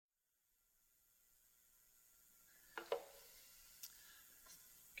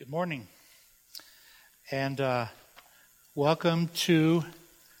Good morning, and welcome to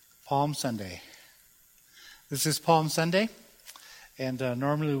Palm Sunday. This is Palm Sunday, and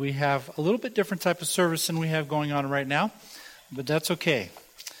normally we have a little bit different type of service than we have going on right now, but that's okay.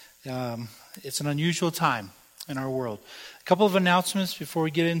 It's an unusual time in our world. A couple of announcements before we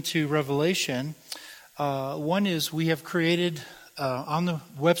get into Revelation. One is we have created on the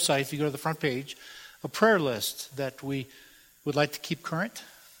website, if you go to the front page, a prayer list that we would like to keep current,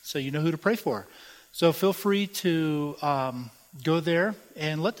 so you know who to pray for. So feel free to go there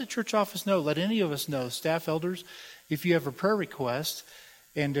and let the church office know, let any of us know, staff, elders, if you have a prayer request,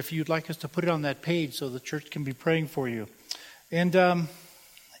 and if you'd like us to put it on that page so the church can be praying for you. And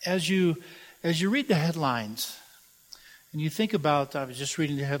as you read the headlines, and you think about, I was just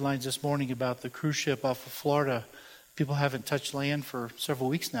reading the headlines this morning about the cruise ship off of Florida. People haven't touched land for several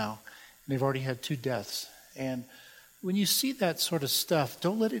weeks now, and they've already had 2 deaths. And when you see that sort of stuff,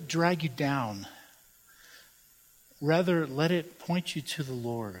 don't let it drag you down. Rather, let it point you to the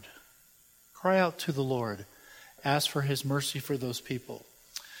Lord. Cry out to the Lord. Ask for His mercy for those people.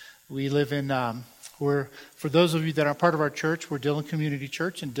 We live in, for those of you that are part of our church, we're Dillon Community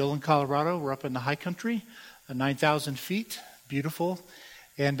Church in Dillon, Colorado. We're up in the high country, 9,000 feet, beautiful.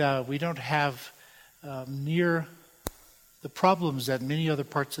 And we don't have near the problems that many other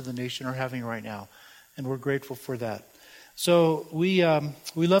parts of the nation are having right now. And we're grateful for that. So we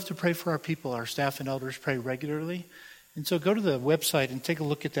love to pray for our people. Our staff and elders pray regularly. And so go to the website and take a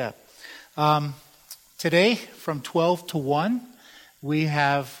look at that. Today, from 12 to 1, we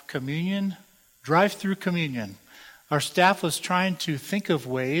have communion, drive-through communion. Our staff was trying to think of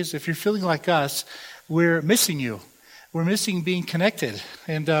ways. If you're feeling like us, we're missing you. We're missing being connected.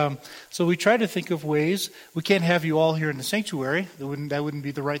 And so we try to think of ways. We can't have you all here in the sanctuary. That wouldn't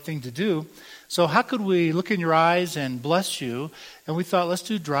be the right thing to do. So how could we look in your eyes and bless you? And we thought, let's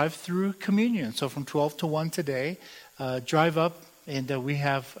do drive-through communion. So from 12 to 1 today, drive up, and we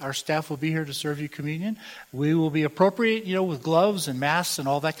have our staff will be here to serve you communion. We will be appropriate, with gloves and masks and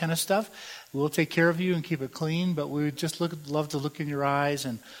all that kind of stuff. We'll take care of you and keep it clean, but we would just love to look in your eyes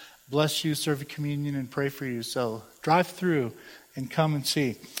and bless you, serve you communion, and pray for you. So drive through and come and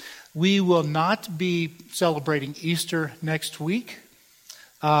see. We will not be celebrating Easter next week.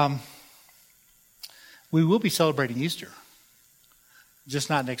 We will be celebrating Easter, just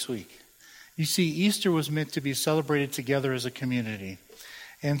not next week. You see, Easter was meant to be celebrated together as a community.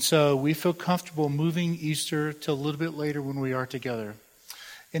 And so we feel comfortable moving Easter to a little bit later when we are together.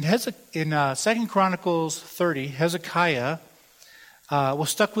 In 2 Chronicles 30, Hezekiah was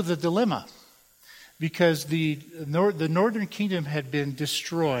stuck with a dilemma because the northern kingdom had been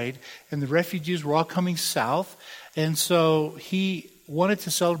destroyed and the refugees were all coming south. And so he wanted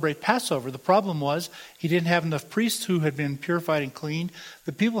to celebrate Passover. The problem was he didn't have enough priests who had been purified and cleaned.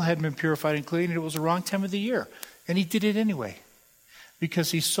 The people hadn't been purified and cleaned, and it was the wrong time of the year. And he did it anyway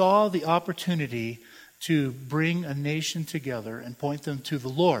because he saw the opportunity to bring a nation together and point them to the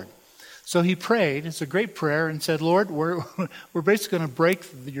Lord. So he prayed, it's a great prayer, and said, Lord, we're basically going to break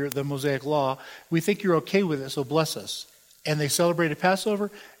the Mosaic law. We think you're okay with it, so bless us. And they celebrated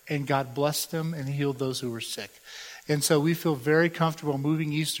Passover, and God blessed them and healed those who were sick. And so we feel very comfortable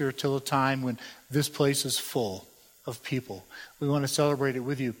moving Easter till a time when this place is full of people. We want to celebrate it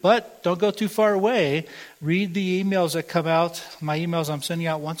with you. But don't go too far away. Read the emails that come out. My emails I'm sending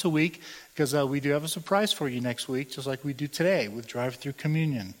out once a week because we do have a surprise for you next week, just like we do today with Drive-Through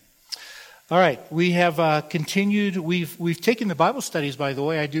Communion. All right, we have continued. We've taken the Bible studies, by the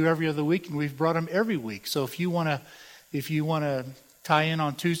way. I do every other week, and we've brought them every week. So if you want to tie in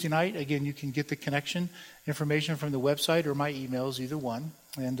on Tuesday night, again, you can get the connection information from the website or my emails, either one.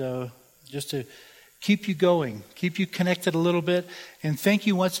 And just to keep you going, keep you connected a little bit. And thank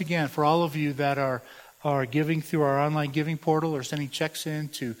you once again for all of you that are giving through our online giving portal or sending checks in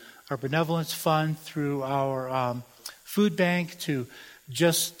to our benevolence fund, through our food bank, to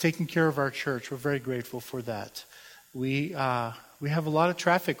just taking care of our church. We're very grateful for that. We have a lot of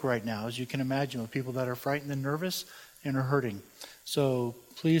traffic right now, as you can imagine, with people that are frightened and nervous and are hurting. So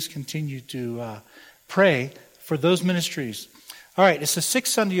please continue to pray for those ministries. All right, it's the 6th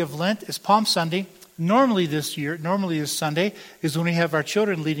Sunday of Lent. It's Palm Sunday. Normally this Sunday is when we have our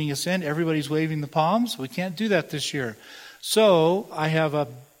children leading us in. Everybody's waving the palms. We can't do that this year. So I have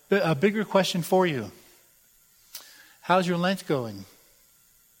a bigger question for you. How's your Lent going?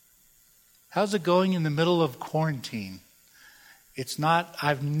 How's it going in the middle of quarantine?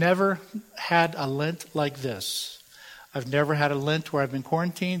 I've never had a Lent like this. I've never had a Lent where I've been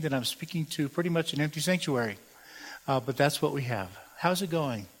quarantined and I'm speaking to pretty much an empty sanctuary. But that's what we have. How's it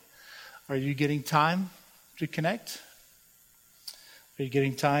going? Are you getting time to connect? Are you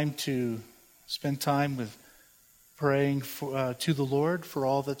getting time to spend time with praying to the Lord for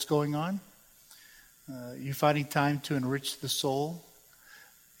all that's going on? You finding time to enrich the soul?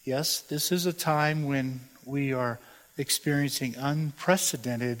 Yes, this is a time when we are experiencing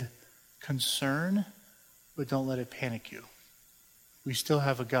unprecedented concern, but don't let it panic you. We still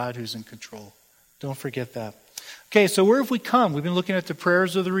have a God who's in control. Don't forget that. Okay, so where have we come? We've been looking at the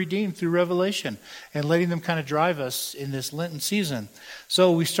prayers of the redeemed through Revelation and letting them kind of drive us in this Lenten season.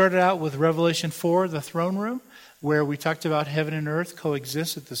 So we started out with Revelation 4, the throne room, where we talked about heaven and earth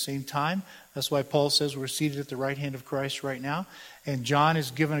coexist at the same time. That's why Paul says we're seated at the right hand of Christ right now. And John is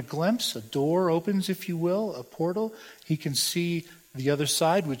given a glimpse. A door opens, if you will, a portal. He can see the other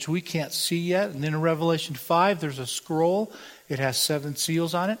side, which we can't see yet. And then in Revelation 5, there's a scroll. It has 7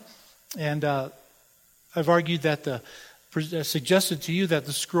 seals on it. And I've argued that suggested to you that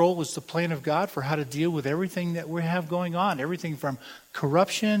the scroll is the plan of God for how to deal with everything that we have going on. Everything from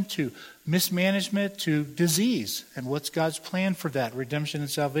corruption to mismanagement to disease. And what's God's plan for that? Redemption and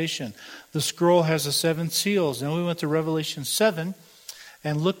salvation. The scroll has the 7 seals. Then we went to Revelation 7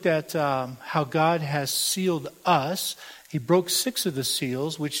 and looked at how God has sealed us. He broke 6 of the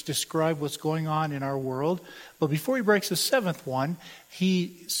seals, which describe what's going on in our world. But before he breaks the 7th one,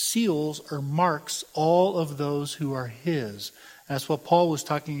 he seals or marks all of those who are his. That's what Paul was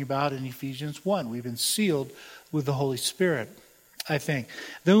talking about in Ephesians 1. We've been sealed with the Holy Spirit, I think.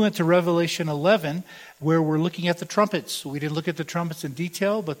 Then we went to Revelation 11, where we're looking at the trumpets. We didn't look at the trumpets in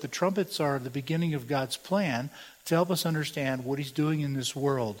detail, but the trumpets are the beginning of God's plan to help us understand what he's doing in this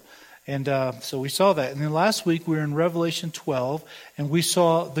world. And so we saw that. And then last week we were in Revelation 12, and we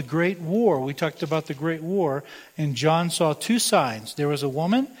saw the Great War. We talked about the Great War, and John saw 2 signs. There was a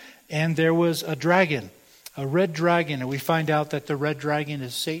woman, and there was a dragon, a red dragon. And we find out that the red dragon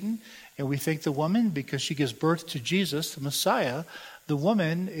is Satan. And we think the woman, because she gives birth to Jesus, the Messiah, the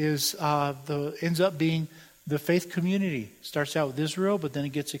woman ends up being the faith community. Starts out with Israel, but then it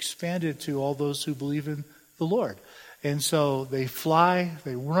gets expanded to all those who believe in the Lord. And so they fly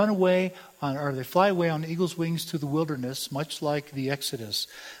away on eagle's wings to the wilderness, much like the Exodus.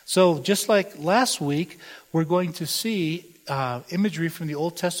 So just like last week, we're going to see imagery from the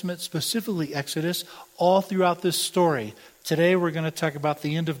Old Testament, specifically Exodus, all throughout this story. Today we're going to talk about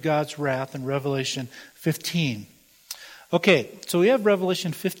the end of God's wrath in Revelation 15. Okay, so we have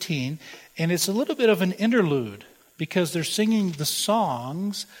Revelation 15, and it's a little bit of an interlude because they're singing the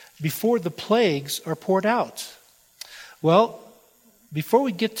songs before the plagues are poured out. Well, before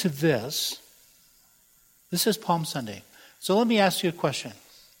we get to this is Palm Sunday. So let me ask you a question.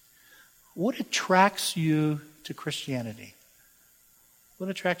 What attracts you to Christianity?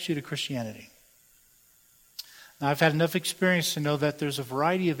 What attracts you to Christianity? Now, I've had enough experience to know that there's a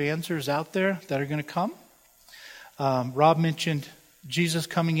variety of answers out there that are going to come. Rob mentioned Jesus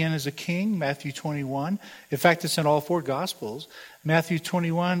coming in as a king, Matthew 21. In fact, it's in all 4 Gospels. Matthew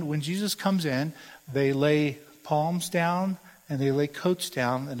 21, when Jesus comes in, they lay palms down and they lay coats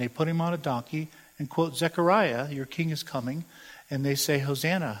down and they put him on a donkey and quote Zechariah, your king is coming, and they say,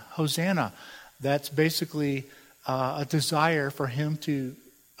 Hosanna, Hosanna. That's basically a desire for him to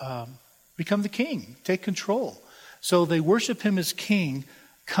become the king, take control. So they worship him as king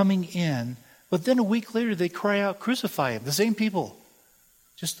coming in, but then a week later they cry out, crucify him. The same people,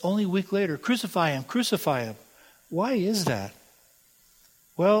 just only a week later, crucify him, crucify him. Why is that?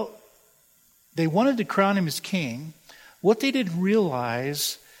 Well, they wanted to crown him as king. What they didn't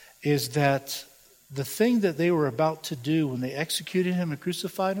realize is that the thing that they were about to do when they executed him and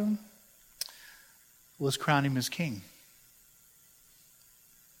crucified him was crown him as king.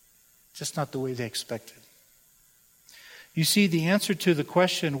 Just not the way they expected. You see, the answer to the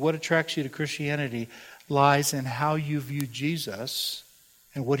question, what attracts you to Christianity, lies in how you view Jesus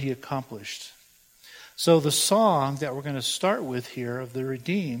and what he accomplished. So the song that we're going to start with here of the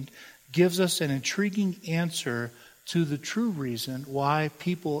redeemed gives us an intriguing answer to the true reason why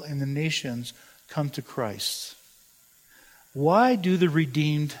people in the nations come to Christ. Why do the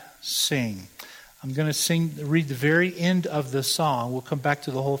redeemed sing? I'm going to read the very end of the song. We'll come back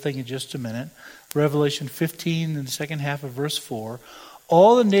to the whole thing in just a minute. Revelation 15, in the second half of verse 4.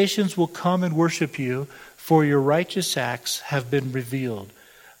 All the nations will come and worship you, for your righteous acts have been revealed.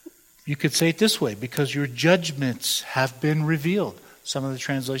 You could say it this way, because your judgments have been revealed. Some of the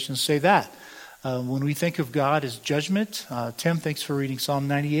translations say that. When we think of God as judgment, Tim, thanks for reading Psalm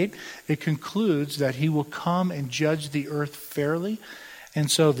 98. It concludes that he will come and judge the earth fairly. And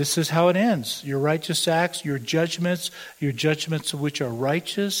so this is how it ends. Your righteous acts, your judgments of which are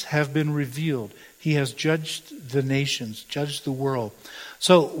righteous have been revealed. He has judged the nations, judged the world.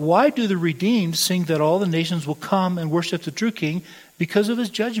 So why do the redeemed sing that all the nations will come and worship the true King? Because of his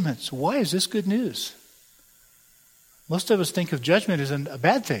judgments. Why is this good news? Most of us think of judgment as a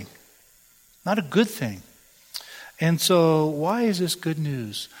bad thing, not a good thing. And so why is this good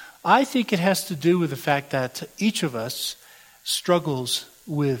news? I think it has to do with the fact that each of us struggles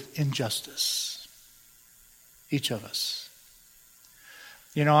with injustice. Each of us.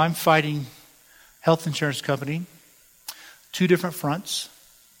 You know, I'm fighting health insurance company, 2 different fronts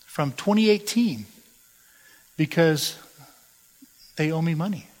from 2018 because they owe me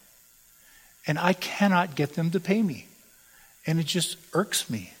money. And I cannot get them to pay me. And it just irks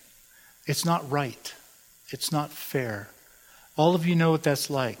me. It's not right. It's not fair. All of you know what that's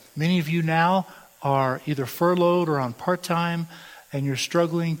like. Many of you now are either furloughed or on part-time, and you're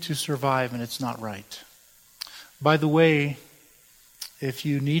struggling to survive, and it's not right. By the way, if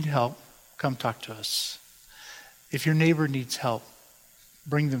you need help, come talk to us. If your neighbor needs help,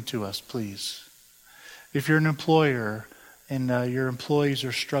 bring them to us, please. If you're an employer and your employees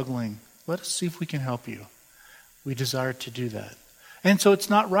are struggling, let us see if we can help you. We desire to do that. And so it's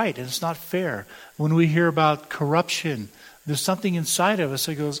not right and it's not fair. When we hear about corruption, there's something inside of us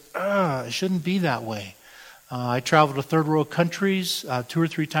that goes, it shouldn't be that way. I travel to third world countries 2 or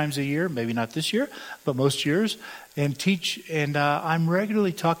 3 times a year, maybe not this year, but most years, and teach. And I'm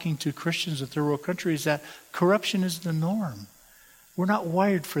regularly talking to Christians in third world countries that corruption is the norm. We're not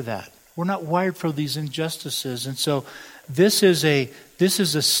wired for that. We're not wired for these injustices. And so this is a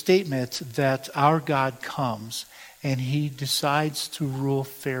statement that our God comes and he decides to rule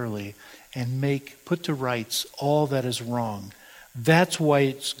fairly and put to rights all that is wrong. That's why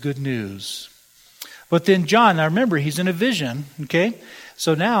it's good news. But then John, now remember, he's in a vision, okay?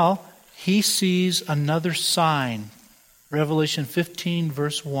 So now he sees another sign. Revelation 15,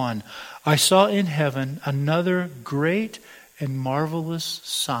 verse 1. I saw in heaven another great and marvelous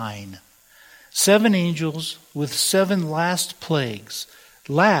sign. 7 angels with 7 last plagues.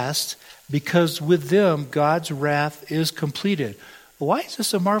 Last, because with them God's wrath is completed. Why is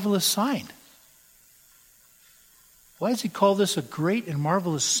this a marvelous sign? Why does he call this a great and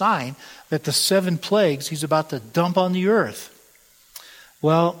marvelous sign that the 7 plagues he's about to dump on the earth?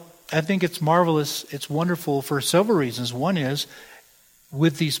 Well, I think it's marvelous, it's wonderful for several reasons. One is,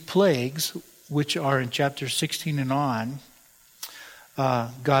 with these plagues, which are in chapter 16 and on,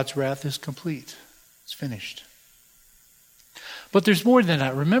 God's wrath is complete. It's finished. But there's more than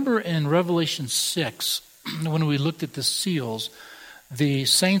that. Remember in Revelation 6, when we looked at the seals, the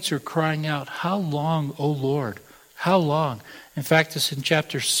saints are crying out, "How long, O Lord? How long?" In fact, it's in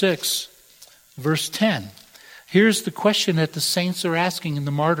chapter 6, verse 10. Here's the question that the saints are asking in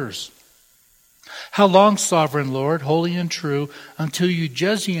the martyrs. How long, sovereign Lord, holy and true, until you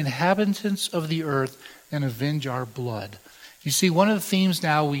judge the inhabitants of the earth and avenge our blood? You see, one of the themes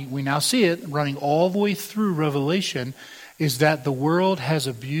now, we now see it running all the way through Revelation, is that the world has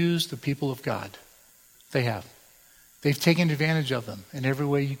abused the people of God. They have. They've taken advantage of them in every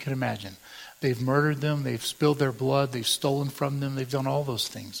way you can imagine. They've murdered them, they've spilled their blood, they've stolen from them, they've done all those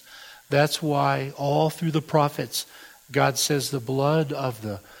things. That's why all through the prophets, God says the blood of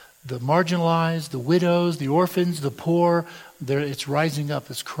the marginalized, the widows, the orphans, the poor, it's rising up,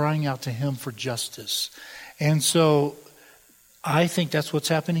 it's crying out to him for justice. And so I think that's what's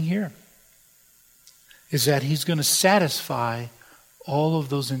happening here, is that he's going to satisfy all of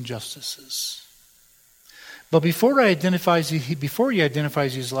those injustices. But before he identifies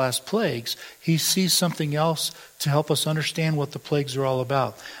these last plagues, he sees something else to help us understand what the plagues are all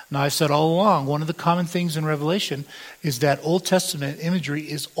about. Now, I've said all along, one of the common things in Revelation is that Old Testament imagery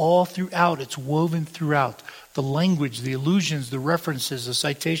is all throughout. It's woven throughout. The language, the allusions, the references, the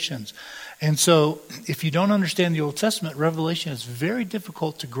citations. And so, if you don't understand the Old Testament, Revelation is very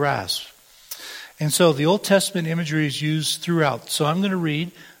difficult to grasp. And so, the Old Testament imagery is used throughout. So, I'm going to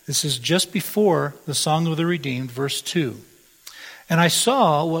read. This is just before the Song of the Redeemed, verse 2. And I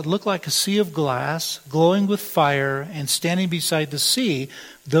saw what looked like a sea of glass, glowing with fire, and standing beside the sea,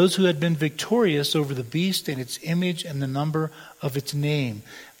 those who had been victorious over the beast and its image and the number of its name.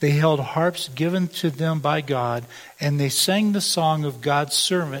 They held harps given to them by God, and they sang the song of God's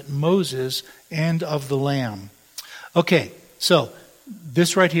servant Moses and of the Lamb. Okay, so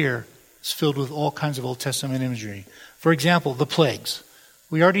this right here is filled with all kinds of Old Testament imagery. For example, the plagues.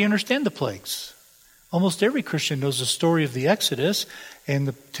 We already understand the plagues. Almost every Christian knows the story of the Exodus and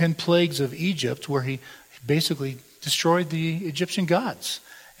the 10 plagues of Egypt, where he basically destroyed the Egyptian gods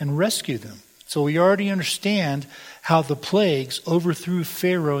and rescued them. So we already understand how the plagues overthrew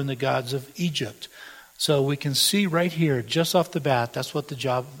Pharaoh and the gods of Egypt. So we can see right here, just off the bat, that's what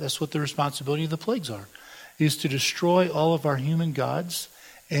the responsibility of the plagues are, is to destroy all of our human gods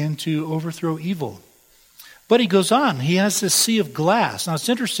and to overthrow evil. But he goes on. He has this sea of glass. Now it's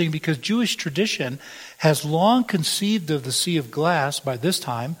interesting because Jewish tradition has long conceived of the sea of glass by this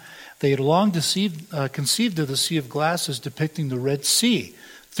time. They had long conceived of the sea of glass as depicting the Red Sea,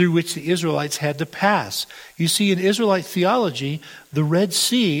 through which the Israelites had to pass. You see, in Israelite theology, the Red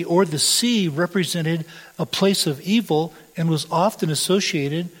Sea, or the sea, represented a place of evil and was often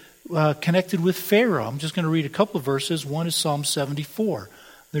associated, connected with Pharaoh. I'm just going to read a couple of verses. One is Psalm 74.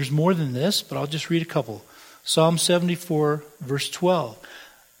 There's more than this, but I'll just read a couple. Psalm 74, verse 12.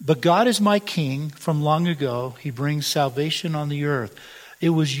 But God is my king from long ago. He brings salvation on the earth. It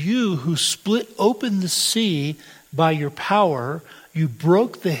was you who split open the sea by your power. You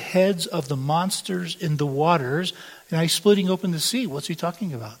broke the heads of the monsters in the waters. Now he's splitting open the sea. What's he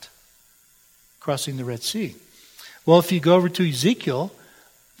talking about? Crossing the Red Sea. Well, if you go over to Ezekiel,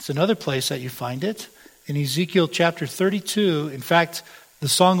 it's another place that you find it. In Ezekiel chapter 32, in fact, the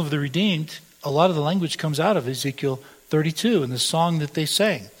Song of the Redeemed, a lot of the language comes out of Ezekiel 32 and the song that they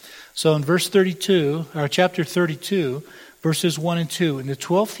sang. So in verse 32, or chapter 32, verses 1 and 2, in the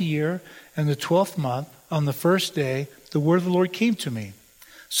 12th year and the 12th month, on the first day, the word of the Lord came to me.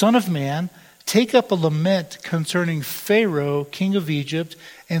 Son of man, take up a lament concerning Pharaoh, king of Egypt,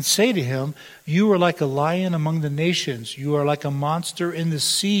 and say to him, you are like a lion among the nations. You are like a monster in the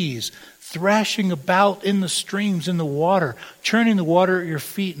seas, thrashing about in the streams, in the water, churning the water at your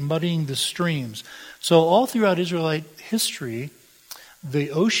feet and muddying the streams. So all throughout Israelite history,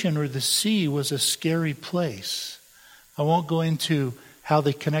 the ocean or the sea was a scary place. I won't go into how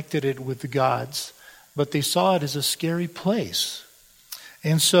they connected it with the gods, but they saw it as a scary place.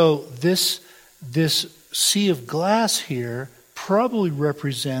 And so this sea of glass here probably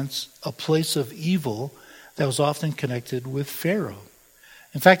represents a place of evil that was often connected with Pharaoh.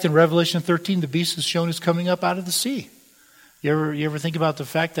 In fact, in Revelation 13, the beast is shown as coming up out of the sea. You ever think about the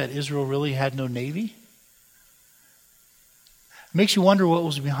fact that Israel really had no navy? It makes you wonder what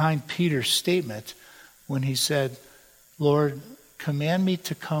was behind Peter's statement when he said, Lord, command me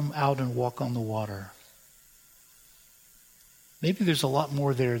to come out and walk on the water. Maybe there's a lot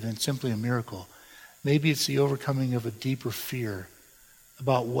more there than simply a miracle. Maybe it's the overcoming of a deeper fear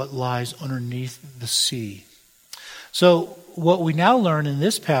about what lies underneath the sea. So what we now learn in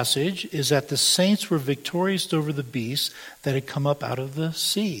this passage is that the saints were victorious over the beast that had come up out of the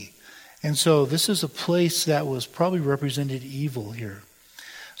sea. And so this is a place that was probably represented evil here.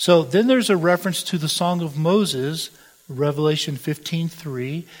 So then there's a reference to the Song of Moses, Revelation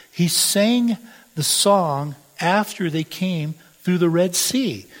 15:3. He sang the song after they came through the Red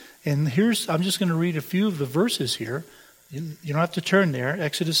Sea. And I'm just going to read a few of the verses here. You don't have to turn there.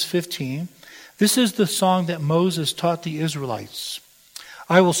 Exodus 15. This is the song that Moses taught the Israelites.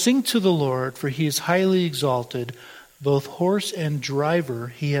 I will sing to the Lord, for he is highly exalted. Both horse and driver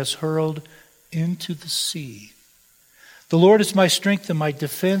he has hurled into the sea. The Lord is my strength and my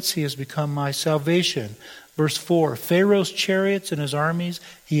defense. He has become my salvation. Verse 4, Pharaoh's chariots and his armies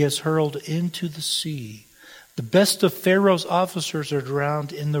he has hurled into the sea. The best of Pharaoh's officers are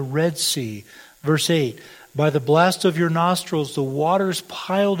drowned in the Red Sea. Verse 8, by the blast of your nostrils, the waters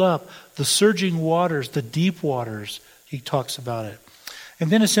piled up, the surging waters, the deep waters. He talks about it.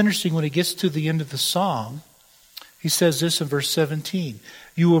 And then it's interesting when he gets to the end of the song, he says this in verse 17.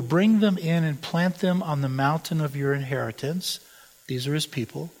 You will bring them in and plant them on the mountain of your inheritance. These are his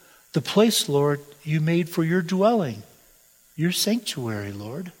people. The place, Lord, you made for your dwelling. Your sanctuary,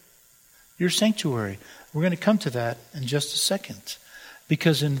 Lord. Your sanctuary. We're going to come to that in just a second.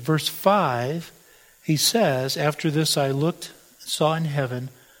 Because in verse 5, he says, after this I looked, saw in heaven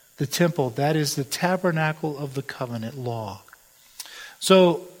the temple, that is the tabernacle of the covenant law.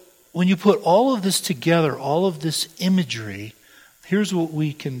 So when you put all of this together, all of this imagery, here's what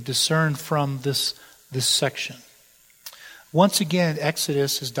we can discern from this section. Once again,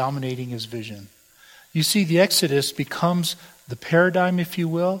 Exodus is dominating his vision. You see, the Exodus becomes the paradigm, if you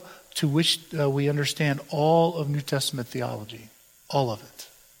will, to which we understand all of New Testament theology. All of it.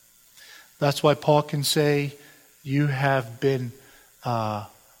 That's why Paul can say, you have been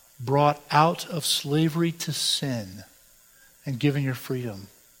brought out of slavery to sin and given your freedom.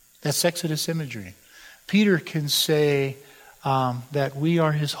 That's Exodus imagery. Peter can say that we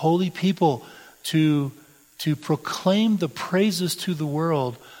are his holy people to proclaim the praises to the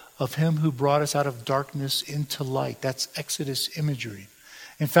world of him who brought us out of darkness into light. That's Exodus imagery.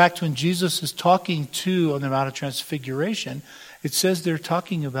 In fact, when Jesus is talking on the Mount of Transfiguration, it says they're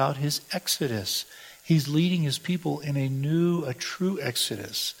talking about his exodus. He's leading his people in a true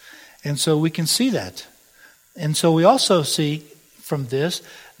exodus. And so we can see that. And so we also see from this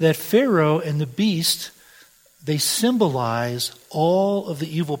that Pharaoh and the beast, they symbolize all of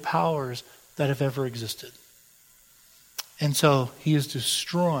the evil powers that have ever existed. And so he is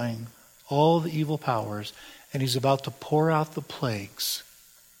destroying all the evil powers, and he's about to pour out the plagues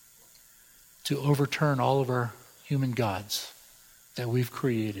to overturn all of our human gods that we've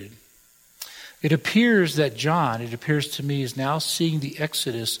created. It appears that John, it appears to me, is now seeing the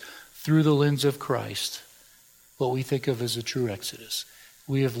Exodus through the lens of Christ, what we think of as a true Exodus.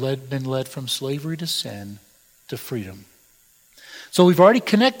 We have been led from slavery to sin to freedom. So we've already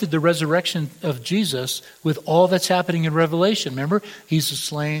connected the resurrection of Jesus with all that's happening in Revelation. Remember, he's the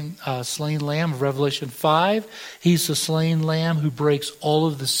slain lamb of Revelation 5. He's the slain lamb who breaks all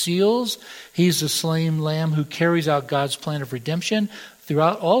of the seals. He's the slain lamb who carries out God's plan of redemption.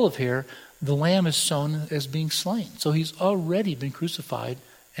 Throughout all of here, the lamb is shown as being slain. So he's already been crucified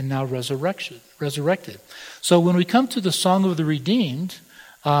and now resurrected. So when we come to the Song of the Redeemed,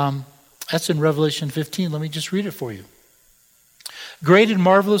 that's in Revelation 15. Let me just read it for you. Great and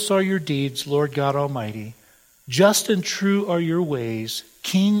marvelous are your deeds, Lord God Almighty. Just and true are your ways,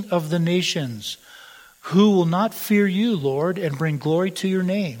 King of the nations. Who will not fear you, Lord, and bring glory to your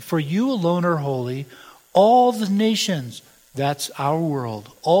name? For you alone are holy. All the nations, that's our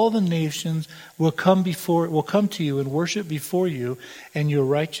world, all the nations will come to you and worship before you, and your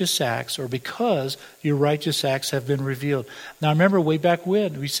righteous acts, or because your righteous acts have been revealed. Now remember, way back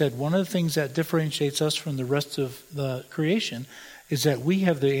when, we said one of the things that differentiates us from the rest of the creation is that we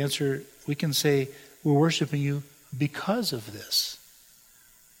have the answer. We can say we're worshiping you because of this.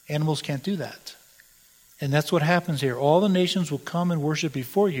 Animals can't do that. And that's what happens here. All the nations will come and worship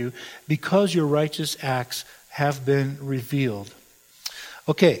before you because your righteous acts have been revealed.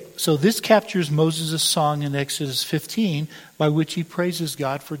 Okay, so this captures Moses' song in Exodus 15 by which he praises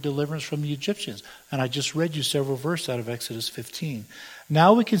God for deliverance from the Egyptians. And I just read you several verses out of Exodus 15.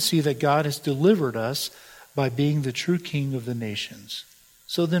 Now we can see that God has delivered us by being the true king of the nations.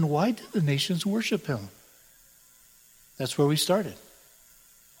 So then why did the nations worship him? That's where we started.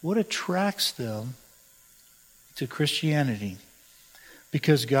 What attracts them to Christianity?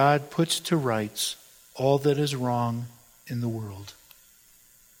 Because God puts to rights all that is wrong in the world.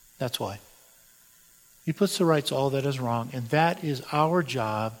 That's why. He puts to rights all that is wrong, and that is our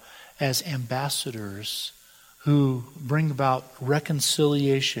job as ambassadors who bring about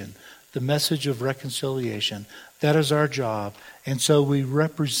reconciliation, the message of reconciliation. That is our job. And so we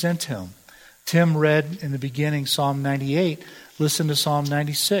represent him. Tim read in the beginning Psalm 98. Listen to Psalm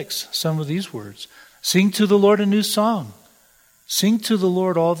 96, some of these words. Sing to the Lord a new song. Sing to the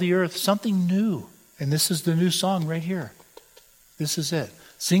Lord all the earth, something new. And this is the new song right here. This is it.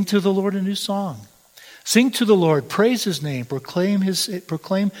 Sing to the Lord a new song. Sing to the Lord, praise his name, proclaim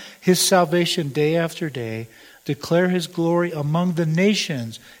his salvation day after day. Declare his glory among the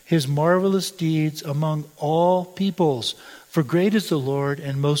nations, his marvelous deeds among all peoples. For great is the Lord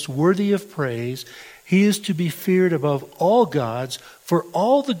and most worthy of praise. He is to be feared above all gods, for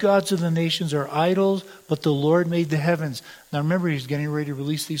all the gods of the nations are idols, but the Lord made the heavens. Now remember, he's getting ready to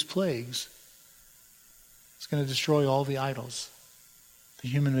release these plagues. It's going to destroy all the idols, the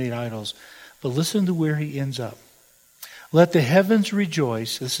human-made idols. But listen to where he ends up. Let the heavens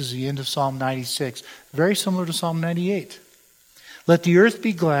rejoice. This is the end of Psalm 96. Very similar to Psalm 98. Let the earth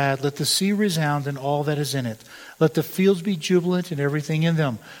be glad. Let the sea resound and all that is in it. Let the fields be jubilant and everything in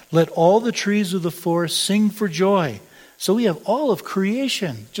them. Let all the trees of the forest sing for joy. So we have all of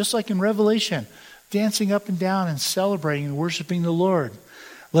creation, just like in Revelation, dancing up and down and celebrating and worshiping the Lord.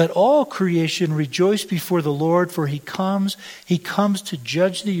 Let all creation rejoice before the Lord, for he comes to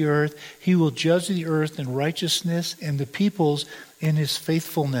judge the earth. He will judge the earth in righteousness and the peoples in his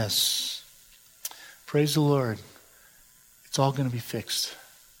faithfulness. Praise the Lord. It's all going to be fixed.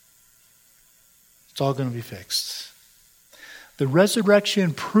 It's all going to be fixed. The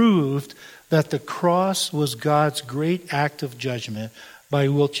resurrection proved that the cross was God's great act of judgment by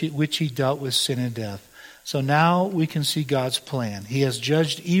which he dealt with sin and death. So now we can see God's plan. He has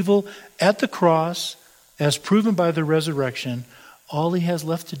judged evil at the cross, as proven by the resurrection. All he has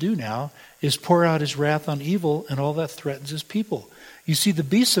left to do now is pour out his wrath on evil and all that threatens his people. You see, the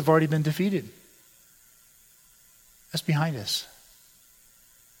beasts have already been defeated. That's behind us.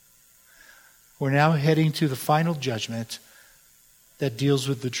 We're now heading to the final judgment that deals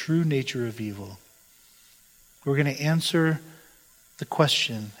with the true nature of evil. We're going to answer the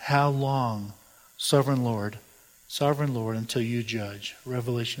question, how long, Sovereign Lord, until you judge.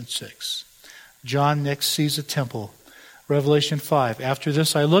 Revelation 6. John next sees a temple. Revelation 5. After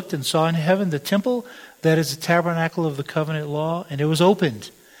this I looked and saw in heaven the temple that is the tabernacle of the covenant law, and it was opened.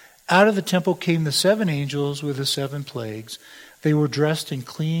 Out of the temple came the 7 angels with the 7 plagues. They were dressed in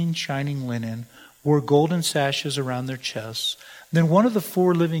clean, shining linen, wore golden sashes around their chests. Then one of the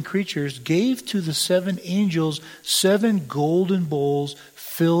 4 living creatures gave to the 7 angels 7 golden bowls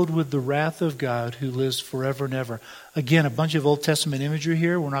filled with the wrath of God who lives forever and ever. Again, a bunch of Old Testament imagery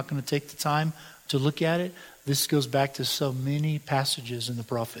here. We're not going to take the time to look at it. This goes back to so many passages in the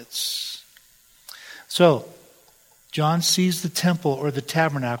prophets. So, John sees the temple or the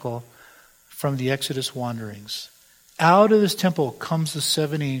tabernacle from the Exodus wanderings. Out of this temple comes the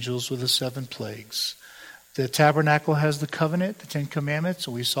 7 angels with the 7 plagues. The tabernacle has the covenant, the 10 commandments.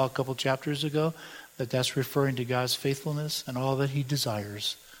 We saw a couple chapters ago that's referring to God's faithfulness and all that he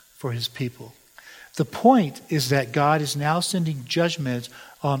desires for his people. The point is that God is now sending judgment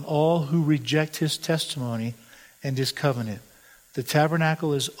on all who reject his testimony and his covenant. The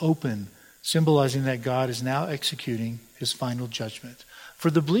tabernacle is open, symbolizing that God is now executing his final judgment. For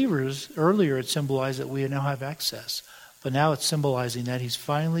the believers, earlier it symbolized that we now have access, but now it's symbolizing that he's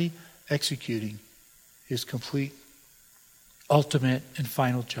finally executing his complete, ultimate, and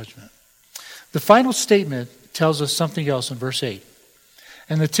final judgment. The final statement tells us something else in verse 8.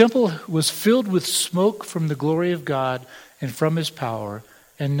 And the temple was filled with smoke from the glory of God and from his power,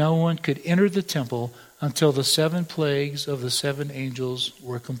 and no one could enter the temple until the 7 plagues of the 7 angels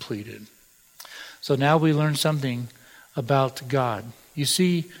were completed. So now we learn something about God. You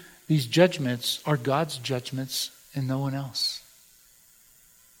see, these judgments are God's judgments and no one else.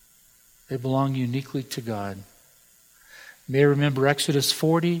 They belong uniquely to God. You may remember Exodus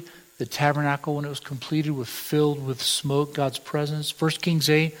 40, the tabernacle when it was completed was filled with smoke, God's presence. 1 Kings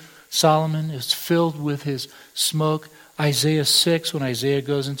 8, Solomon is filled with his smoke. Isaiah 6, when Isaiah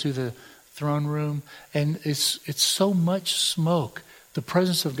goes into the throne room, and it's so much smoke. The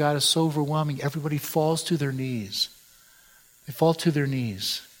presence of God is so overwhelming, everybody falls to their knees. They fall to their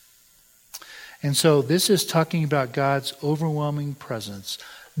knees. And so this is talking about God's overwhelming presence.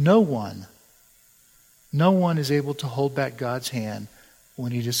 No one is able to hold back God's hand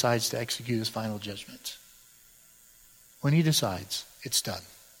when he decides to execute his final judgment. When he decides, it's done.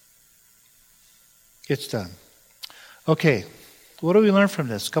 It's done. Okay, what do we learn from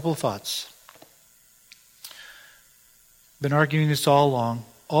this? A couple of thoughts. Been arguing this all along.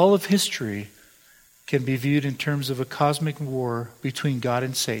 All of history can be viewed in terms of a cosmic war between God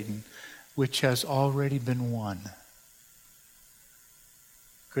and Satan, which has already been won.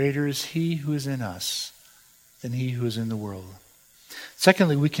 Greater is he who is in us than he who is in the world.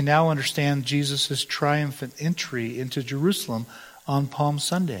 Secondly, we can now understand Jesus' triumphant entry into Jerusalem on Palm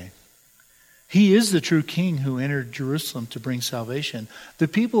Sunday. He is the true king who entered Jerusalem to bring salvation. The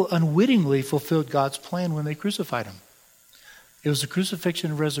people unwittingly fulfilled God's plan when they crucified him. It was the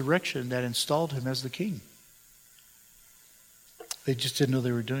crucifixion and resurrection that installed him as the king. They just didn't know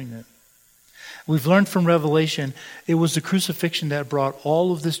they were doing it. We've learned from Revelation, it was the crucifixion that brought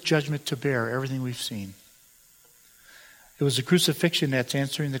all of this judgment to bear, everything we've seen. It was the crucifixion that's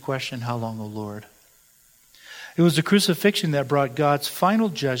answering the question, how long, O Lord? It was the crucifixion that brought God's final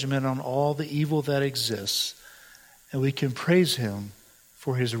judgment on all the evil that exists. And we can praise him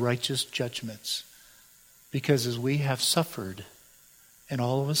for his righteous judgments. Because as we have suffered, and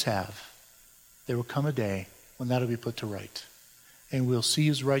all of us have, there will come a day when that will be put to right. And we'll see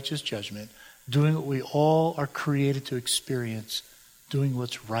his righteous judgment, doing what we all are created to experience, doing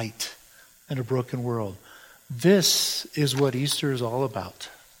what's right in a broken world. This is what Easter is all about.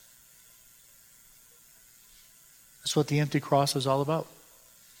 That's what the empty cross is all about.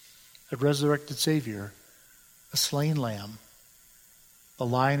 A resurrected Savior, a slain lamb, the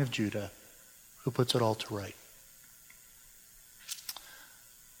Lion of Judah, who puts it all to right.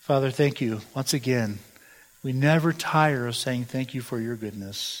 Father, thank you once again. We never tire of saying thank you for your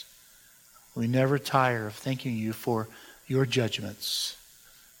goodness. We never tire of thanking you for your judgments.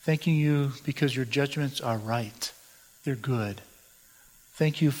 Thanking you because your judgments are right. They're good.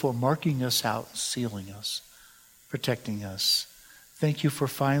 Thank you for marking us out, sealing us, protecting us. Thank you for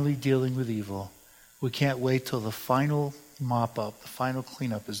finally dealing with evil. We can't wait till the final mop-up, the final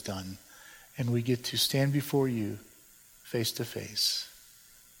cleanup is done, and we get to stand before you face to face,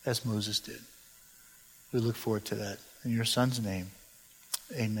 as Moses did. We look forward to that. In your Son's name,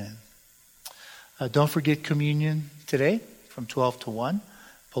 amen. Don't forget communion today from 12 to 1.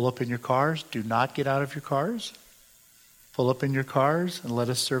 Pull up in your cars. Do not get out of your cars. Pull up in your cars and let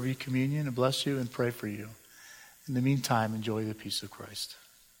us serve you communion and bless you and pray for you. In the meantime, enjoy the peace of Christ.